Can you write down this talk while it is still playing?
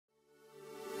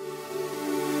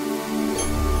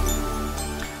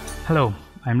Hello,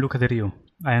 I'm Luca De Riu,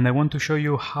 and I want to show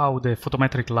you how the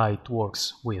photometric light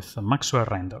works with Maxwell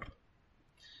Render.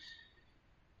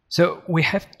 So we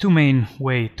have two main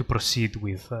ways to proceed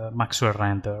with Maxwell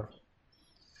Render.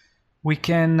 We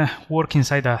can work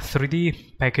inside a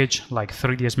 3D package like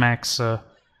 3ds Max,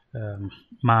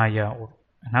 Maya or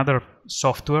another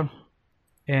software,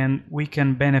 and we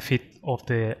can benefit of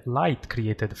the light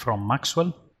created from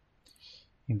Maxwell.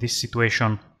 In this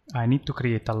situation, I need to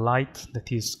create a light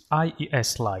that is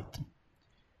IES light,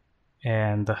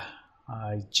 and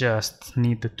I just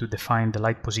need to define the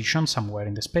light position somewhere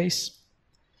in the space,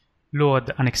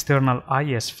 load an external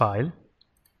IES file,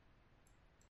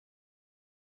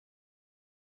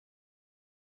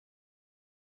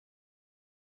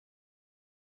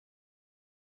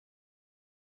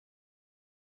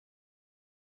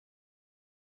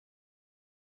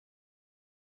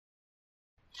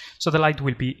 so the light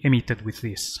will be emitted with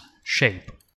this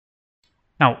shape.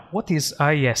 Now, what is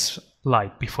IES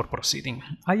light before proceeding?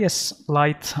 IES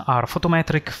light are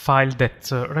photometric files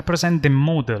that represent the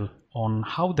model on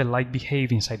how the light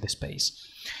behaves inside the space.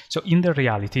 So in the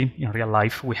reality, in real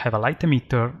life, we have a light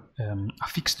emitter, a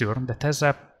fixture that has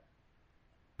a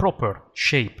proper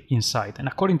shape inside, and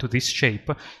according to this shape,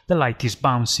 the light is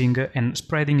bouncing and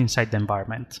spreading inside the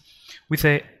environment. With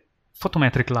a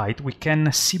photometric light, we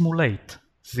can simulate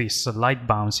this light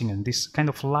bouncing and this kind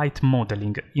of light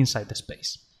modeling inside the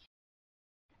space.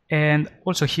 And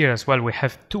also here as well we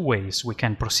have two ways. We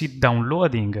can proceed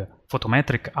downloading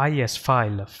photometric IES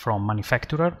file from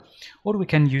manufacturer, or we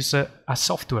can use a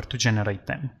software to generate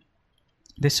them.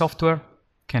 The software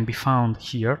can be found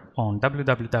here on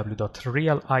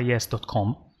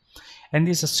www.realies.com, and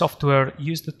is a software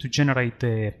used to generate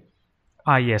the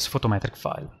IES photometric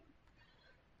file.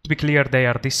 To be clear, they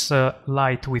are this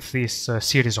light with this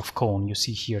series of cone. You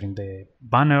see here in the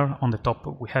banner on the top,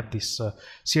 we have this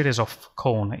series of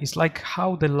cone. It's like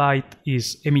how the light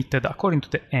is emitted according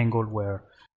to the angle where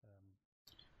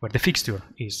the fixture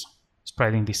is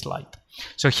spreading this light.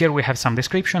 So here we have some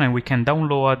description, and we can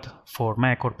download for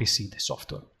Mac or PC the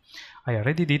software. I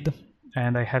already did,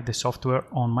 and I have the software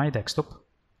on my desktop.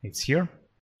 It's here.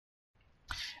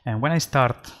 And when I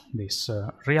start this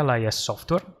Real IES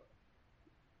software,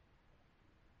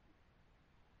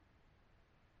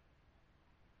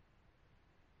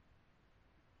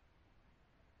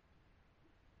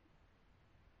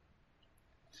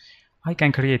 I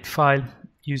can create file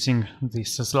using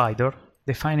this slider,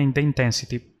 defining the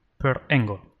intensity per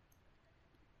angle.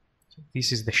 So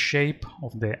this is the shape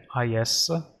of the IES,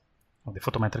 of the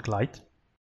photometric light.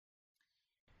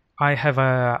 I have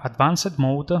an advanced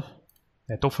mode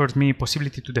that offers me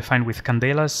possibility to define with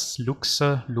candelas, lux,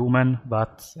 lumen,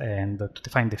 watt, and to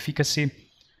define the efficacy.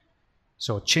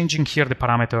 So changing here the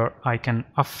parameter, I can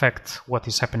affect what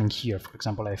is happening here. For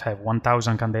example, I have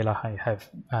 1000 candela, I have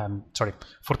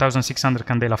 4600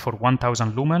 candela for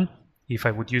 1000 lumen. If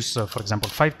I would use, for example,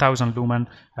 5000 lumen,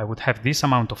 I would have this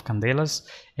amount of candelas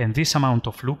and this amount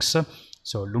of lux,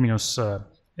 so luminous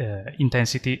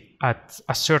intensity at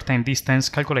a certain distance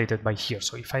calculated by here.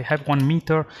 So if I have 1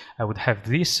 meter, I would have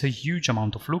this huge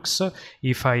amount of lux.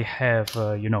 If I have,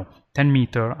 10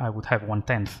 meter, I would have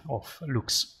 1/10 of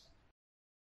lux.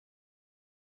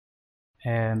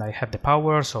 And I have the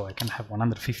power, so I can have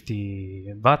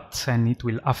 150 watt, and it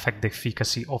will affect the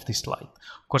efficacy of this light.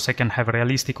 Of course, I can have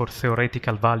realistic or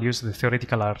theoretical values. The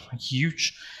theoretical are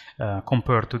huge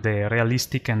compared to the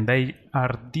realistic, and they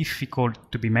are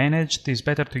difficult to be managed. It's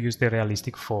better to use the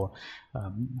realistic for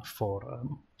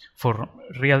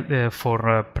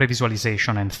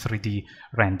pre-visualization and 3D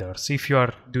renders. If you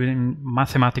are doing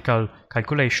mathematical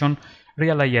calculation,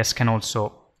 Real IES can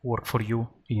also work for you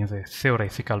in the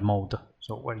theoretical mode,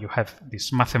 so where you have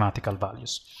these mathematical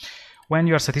values. When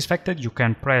you are satisfied, you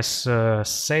can press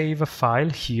save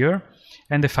file here,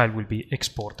 and the file will be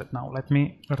exported. Now let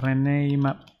me rename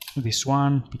this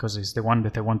one because it's the one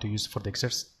that I want to use for the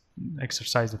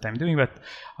exercise that I'm doing, but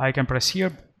I can press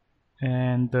here,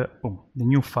 and boom, the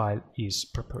new file is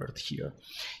prepared here.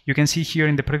 You can see here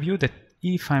in the preview that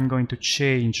if I'm going to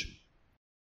change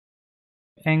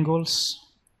angles,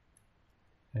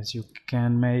 as you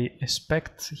may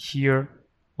expect here,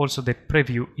 also the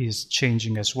preview is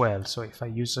changing as well. So if I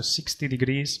use a 60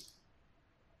 degrees,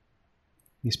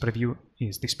 this preview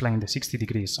is displaying the 60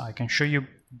 degrees. I can show you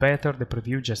better the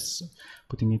preview just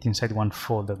putting it inside one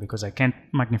folder, because I can't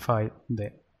magnify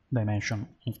the dimension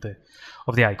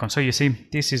of the icon. So you see,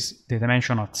 this is the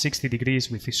dimension of 60 degrees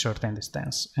with a certain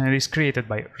distance, and it is created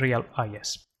by Real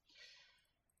IES.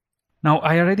 Now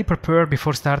I already prepared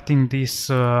before starting this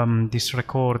this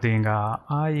recording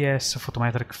IES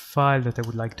photometric file that I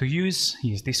would like to use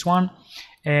is this one,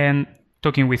 and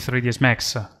talking with 3ds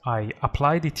Max I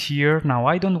applied it here. Now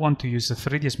I don't want to use the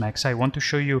 3ds Max, I want to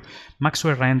show you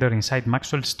Maxwell Render inside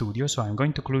Maxwell Studio, so I'm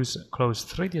going to close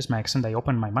 3ds Max and I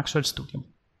open my Maxwell Studio.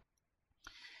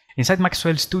 Inside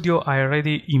Maxwell Studio I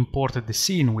already imported the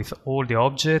scene with all the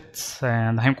objects,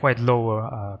 and I'm quite low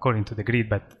according to the grid,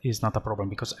 but it's not a problem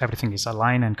because everything is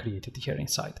aligned and created here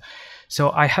inside.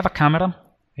 So I have a camera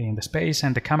in the space,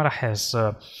 and the camera has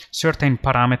certain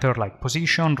parameters like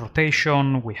position,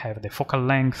 rotation. We have the focal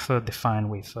length defined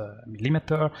with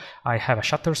millimeter. I have a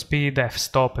shutter speed,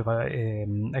 f-stop,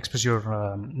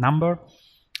 exposure number.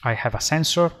 I have a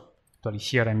sensor. Actually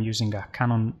here I'm using a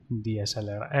Canon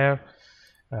DSLR.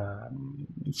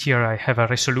 Here I have a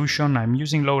resolution. I'm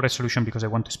using low resolution because I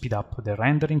want to speed up the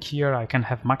rendering here. I can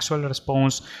have Maxwell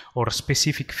response or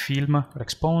specific film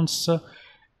response,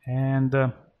 and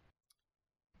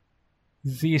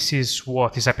this is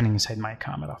what is happening inside my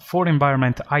camera. For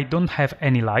environment I don't have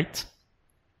any light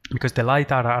because the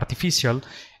light are artificial,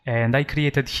 and I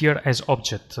created here as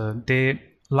object. The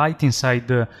light inside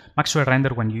the Maxwell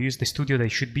Render, when you use the studio, they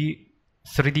should be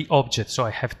 3D objects. So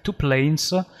I have two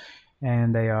planes,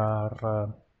 and they are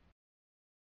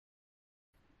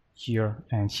here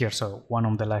and here, so one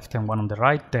on the left and one on the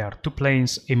right. There are two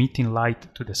planes emitting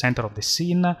light to the center of the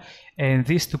scene, and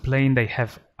these two planes, they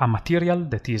have a material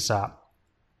that is a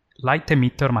light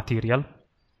emitter material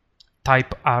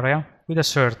type area with a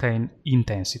certain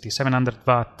intensity, 700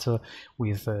 watt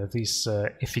with this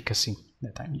efficacy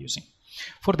that I'm using.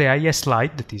 For the IES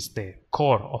light, that is the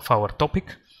core of our topic,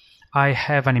 I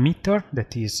have an emitter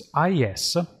that is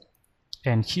IES,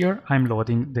 and here I'm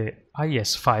loading the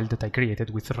IES file that I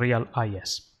created with Real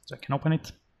IES. So I can open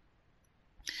it.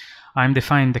 I'm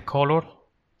defining the color.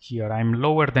 Here I'm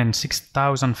lower than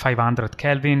 6500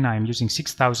 Kelvin. I'm using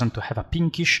 6000 to have a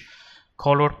pinkish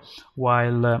color,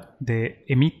 while the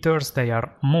emitters, they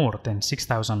are more than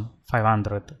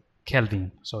 6500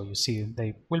 Kelvin. So you see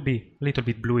they will be a little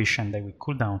bit bluish and they will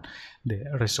cool down the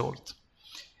result.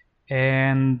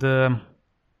 And well,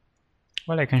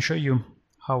 I can show you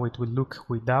how it will look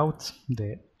without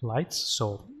the lights.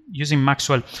 So using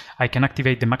Maxwell, I can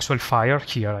activate the Maxwell Fire.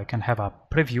 Here I can have a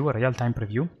preview, a real-time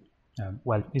preview.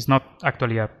 Well, it's not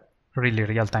actually a really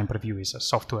real-time preview, it's a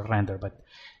software render, but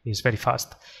it's very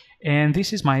fast. And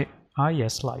this is my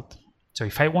IES light. So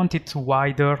if I want it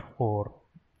wider or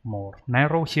more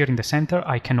narrow here in the center,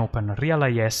 I can open Real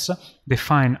IES,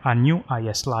 define a new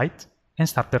IES light, and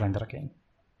start the render again.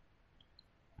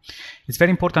 It's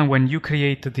very important when you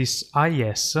create this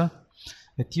IES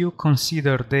that you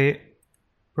consider the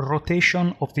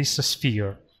rotation of this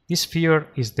sphere. This sphere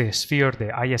is the sphere,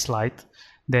 the IES light,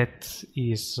 that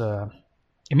is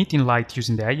emitting light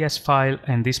using the IES file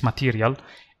and this material,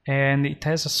 and it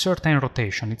has a certain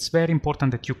rotation. It's very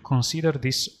important that you consider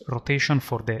this rotation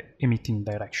for the emitting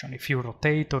direction. If you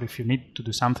rotate or if you need to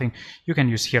do something, you can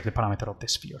use here the parameter of the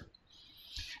sphere.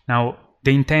 Now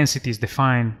the intensity is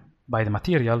defined by the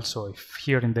material, so if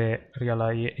here in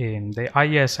the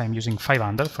IES I'm using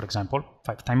 500, for example,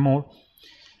 5 times more,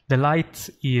 the light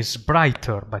is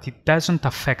brighter, but it doesn't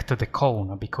affect the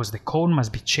cone because the cone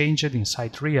must be changed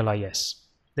inside Real IES,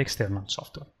 the external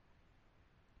software.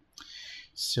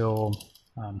 So,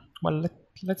 well,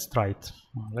 let's try it.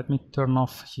 Let me turn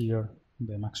off here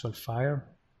the Maxwell Fire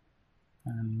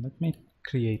and let me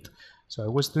create. So I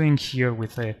was doing here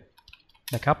with a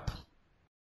backup.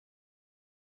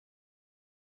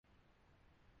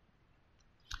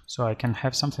 So I can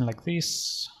have something like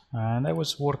this, and I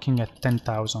was working at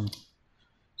 10,000,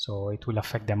 so it will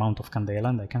affect the amount of candela,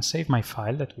 and I can save my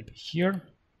file. That will be here.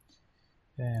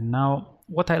 And now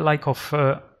what I like of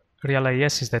Real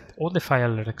IES is that all the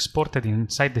files are exported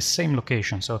inside the same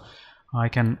location, so I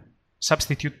can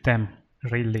substitute them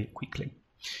really quickly.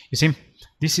 You see,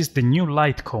 this is the new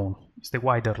light cone, it's the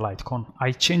wider light cone.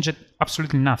 I changed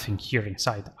absolutely nothing here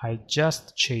inside, I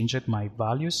just changed my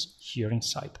values here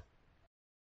inside.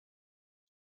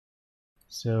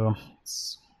 So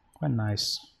it's quite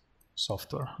nice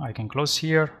software. I can close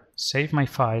here, save my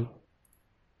file,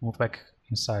 move back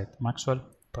inside Maxwell,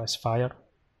 press Fire,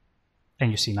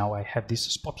 and you see now I have this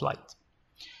spotlight.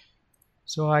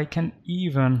 So I can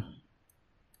even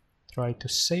try to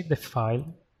save the file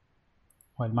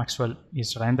while Maxwell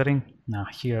is rendering. Now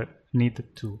here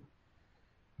needed to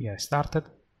get started,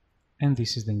 and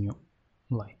this is the new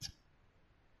light.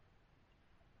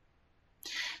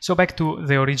 So back to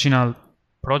the original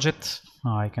project,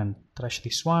 I can trash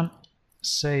this one,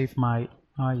 save my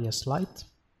IES light,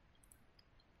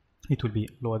 it will be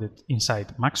loaded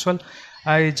inside Maxwell.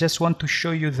 I just want to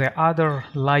show you the other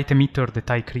light emitter that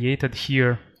I created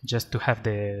here, just to have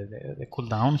the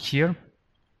cooldown here.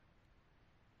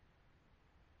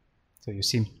 So you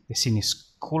see the scene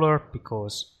is cooler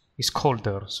because it's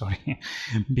colder, sorry,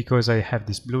 because I have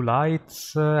this blue light,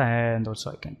 and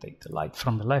also I can take the light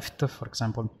from the left, for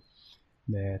example,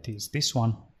 that is this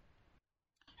one,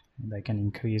 and I can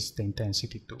increase the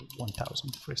intensity to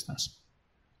 1000, for instance.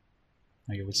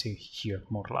 Now you will see here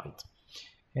more light,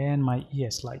 and my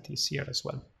ES light is here as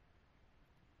well.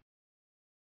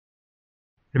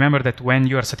 Remember that when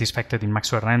you are satisfied in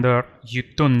Maxwell Render, you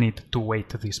don't need to wait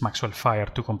this Maxwell Fire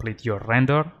to complete your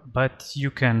render, but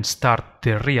you can start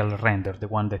the real render, the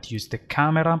one that uses the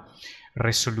camera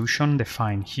resolution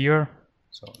defined here.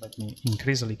 So let me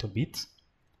increase a little bit.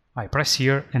 I press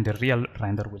here and the real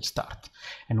render will start.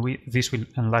 And this will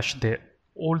unleash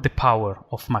all the power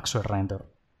of Maxwell Render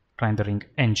rendering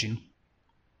engine.